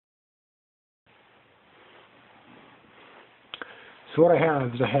So what I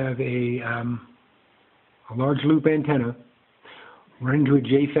have is a large loop antenna running to a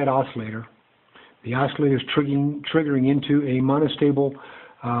JFET oscillator. The oscillator is triggering into a monostable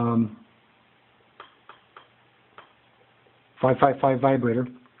 555 vibrator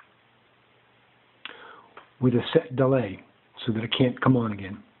with a set delay so that it can't come on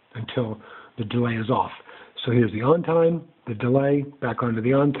again until the delay is off. So here's the on time, the delay, back onto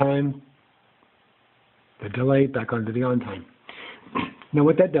the on time, the delay, back onto the on time. Now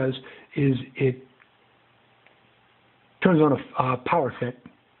what that does is it turns on a power set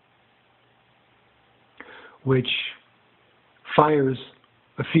which fires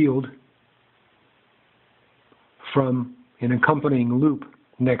a field from an accompanying loop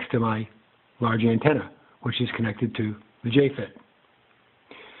next to my large antenna, which is connected to the JFET.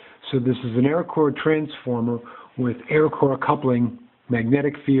 So this is an air core transformer with air core coupling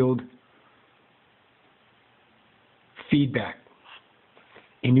magnetic field feedback,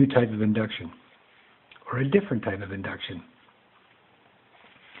 a new type of induction, or a different type of induction.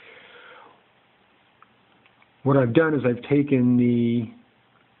 What I've done is I've taken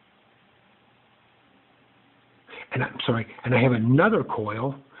and I have another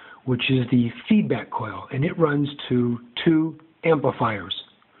coil, which is the feedback coil, and it runs to two amplifiers,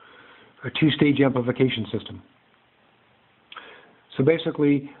 a two-stage amplification system. So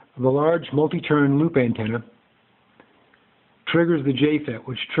basically, the large multi-turn loop antenna triggers the JFET,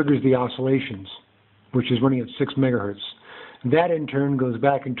 which triggers the oscillations, which is running at 6 megahertz. That in turn goes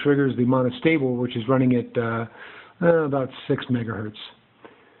back and triggers the monostable, which is running at about 6 megahertz.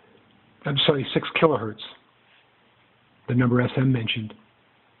 I'm sorry, 6 kilohertz. The number SM mentioned.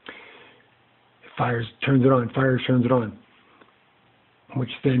 Fires, turns it on, which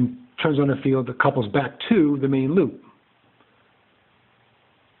then turns on a field that couples back to the main loop.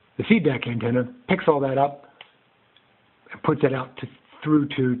 The feedback antenna picks all that up and puts it out through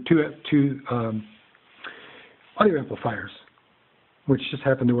to two audio amplifiers, which just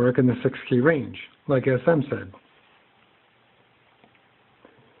happen to work in the 6K range, like SM said.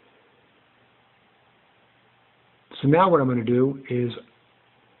 So now what I'm going to do is,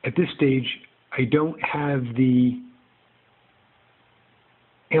 at this stage, I don't have the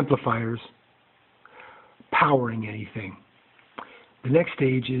amplifiers powering anything. The next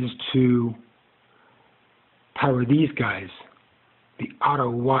stage is to power these guys, the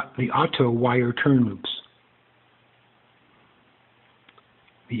auto wire turn loops.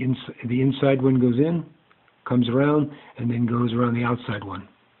 The inside one goes in, comes around, and then goes around the outside one.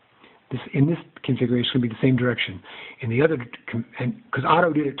 In this configuration, it's going to be the same direction. In the other, because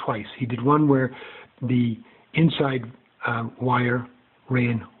Otto did it twice. He did one where the inside wire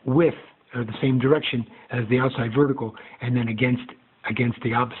ran with, or the same direction as the outside vertical, and then against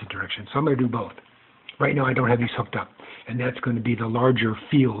the opposite direction. So I'm going to do both. Right now I don't have these hooked up, and that's going to be the larger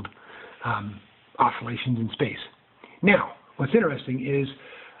field oscillations in space. Now, what's interesting is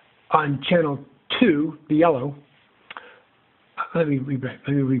on channel 2, the yellow, let me read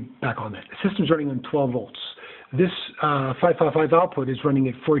back on that. The system's running on 12 volts. This 555 output is running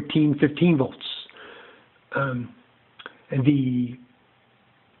at 14, 15 volts. And the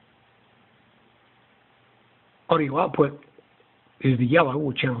audio output is the yellow,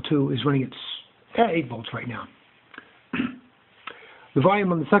 with channel 2, is running at 8 volts right now. The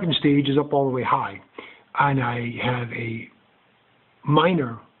volume on the second stage is up all the way high, and I have a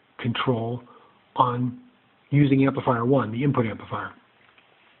minor control on using amplifier 1, the input amplifier.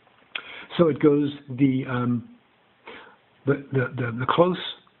 So it goes the close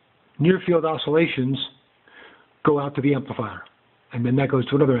near field oscillations go out to the amplifier, and then that goes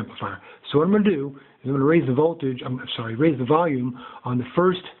to another amplifier. So what I'm going to do is I'm going to raise the voltage. Raise the volume on the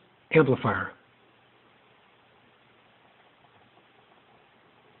first amplifier.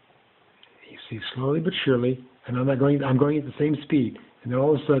 You see, slowly but surely, and I'm going at the same speed, and then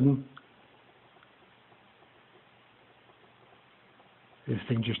all of a sudden, this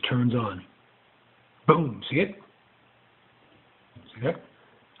thing just turns on. Boom! See it? See that?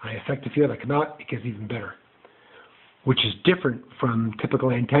 I affect the field. I come out. It gets even better, which is different from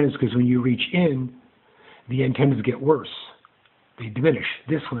typical antennas, because when you reach in, the antennas get worse. They diminish.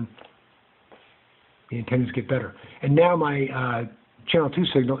 This one, the antennas get better. And now my channel 2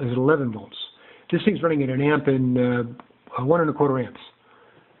 signal is at 11 volts. This thing's running at an amp and 1¼ amps.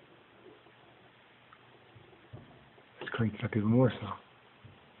 Let's crank it up even more so.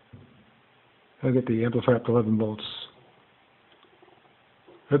 I'll get the amplifier up to 11 volts.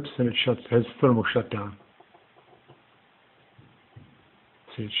 Oops, and it has thermal shutdown.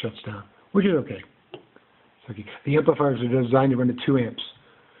 See, it shuts down, which is okay. It's okay. The amplifiers are designed to run at 2 amps.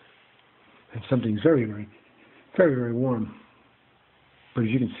 And something's very, very, very, very warm. But as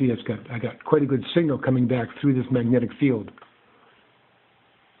you can see, I got quite a good signal coming back through this magnetic field.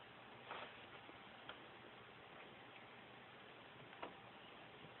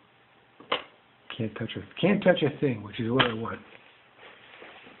 Can't touch a thing, which is what I want.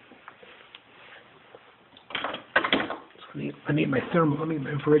 So I need my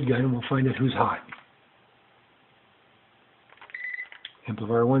infrared gun, and we'll find out who's hot.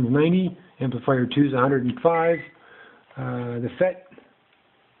 Amplifier 1 is 90, amplifier 2 is 105. The FET,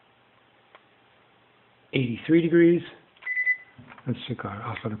 83 degrees. Let's check our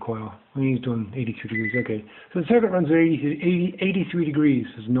oscillator coil. He's doing 83 degrees. Okay, so the circuit runs at 83 degrees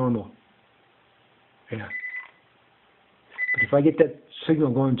is normal. Yeah. But if I get that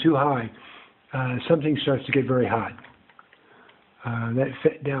signal going too high, something starts to get very hot. That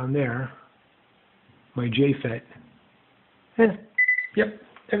FET down there, my JFET, yep,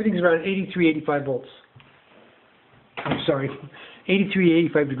 everything's around 83, 85 volts. I'm sorry, 83,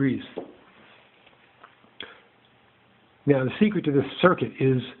 85 degrees. Now the secret to this circuit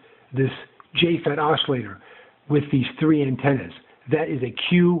is this JFET oscillator with these 3 antennas. That is a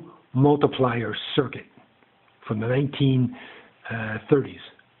Q multiplier circuit from the 1930s.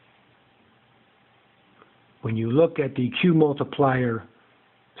 When you look at the Q multiplier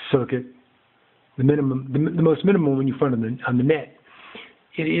circuit, the most minimum when you find on the net,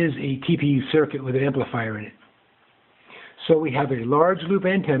 it is a TPU circuit with an amplifier in it. So we have a large loop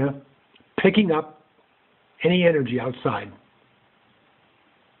antenna picking up any energy outside,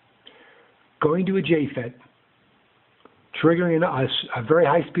 going to a JFET, triggering a very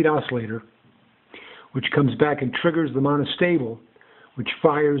high-speed oscillator, which comes back and triggers the monostable, which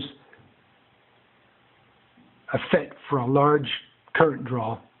fires a FET for a large current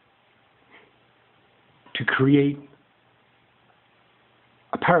draw to create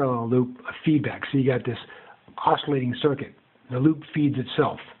a parallel loop of feedback. So you got this oscillating circuit. The loop feeds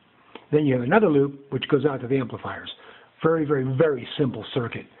itself. Then you have another loop which goes out to the amplifiers. Very, very, very simple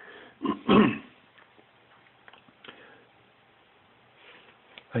circuit.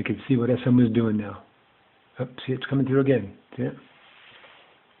 I can see what SM is doing now. Oh, see, it's coming through again. See it?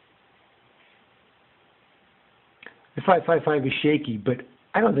 The 555 is shaky, but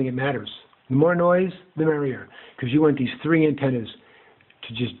I don't think it matters. The more noise, the merrier, because you want these 3 antennas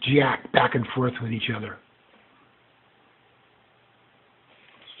to just jack back and forth with each other.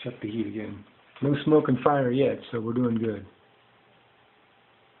 Let's check the heat again. No smoke and fire yet, so we're doing good.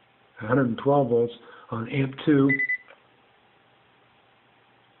 112 volts on amp 2.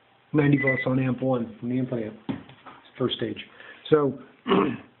 90 volts on amp 1 from the input amp. It's first stage. So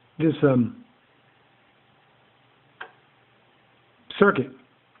this circuit,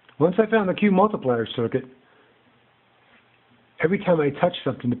 once I found the Q multiplier circuit, every time I touch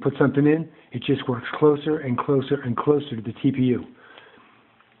something to put something in, it just works closer and closer and closer to the TPU.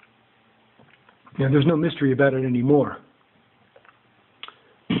 Now there's no mystery about it anymore.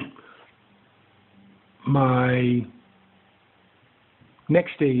 My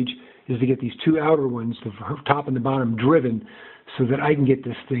next stage is to get these 2 outer ones, the top and the bottom, driven so that I can get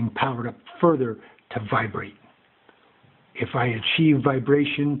this thing powered up further to vibrate. If I achieve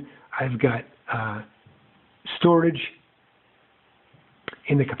vibration, I've got storage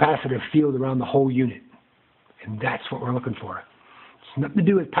in the capacitive field around the whole unit. And that's what we're looking for. It's nothing to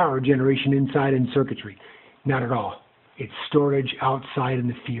do with power generation inside in circuitry. Not at all. It's storage outside in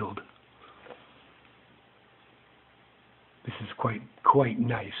the field. This is quite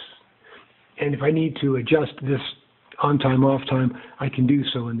nice. And if I need to adjust this on time, off time, I can do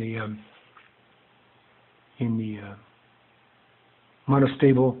so in the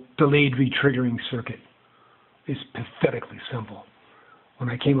monostable delayed retriggering circuit. It's pathetically simple. When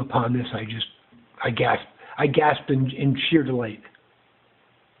I came upon this, I gasped in sheer delight.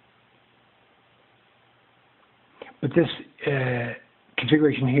 But this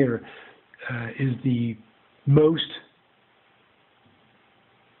configuration here is the most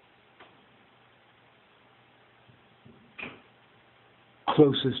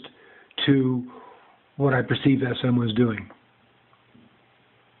closest to what I perceived SM was doing.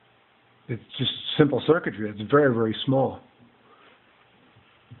 It's just simple circuitry. It's very, very small.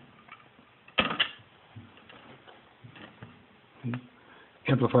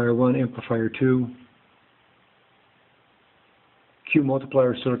 Amplifier 1, amplifier 2, Q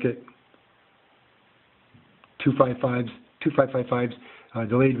multiplier circuit, 2555s,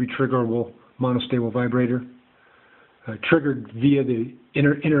 delayed retriggerable monostable vibrator, triggered via the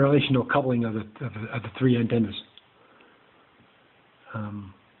interrelational coupling of the 3 antennas.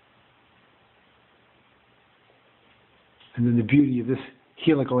 And then the beauty of this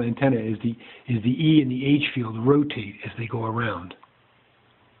helical antenna is the E and the H field rotate as they go around.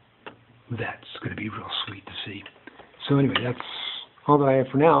 That's going to be real sweet to see. So anyway, that's all that I have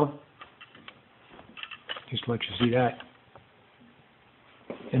for now. Just to let you see that.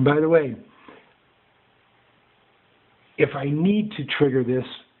 And by the way, if I need to trigger this,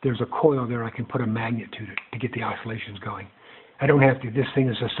 there's a coil there I can put a magnet to get the oscillations going. I don't have to. This thing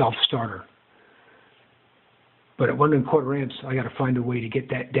is a self-starter. But at 1 1/4 amps, I got to find a way to get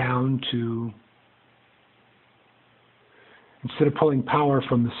that down to, instead of pulling power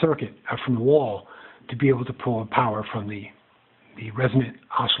from the circuit, from the wall, to be able to pull power from the resonant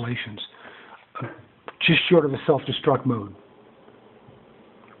oscillations, just short of a self-destruct mode.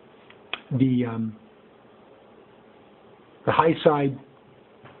 The high side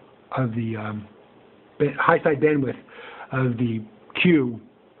of the high side bandwidth of the Q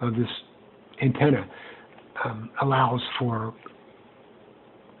of this antenna allows for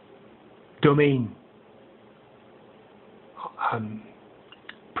domain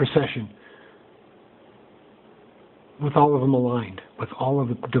precession with all of them aligned, with all of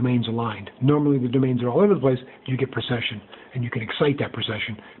the domains aligned. Normally the domains are all over the place, you get precession, and you can excite that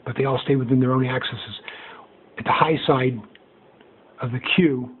precession, but they all stay within their own axes. At the high side of the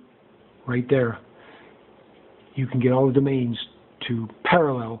Q, right there, you can get all the domains to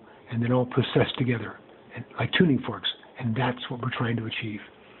parallel and then all precess together, like tuning forks, and that's what we're trying to achieve.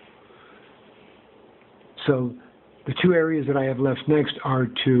 So the two areas that I have left next are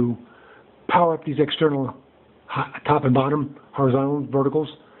to power up these external top and bottom horizontal verticals,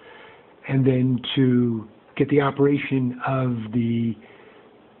 and then to get the operation of the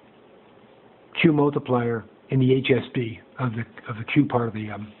Q multiplier in the HSB of the Q part of the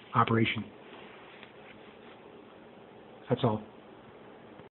operation. That's all.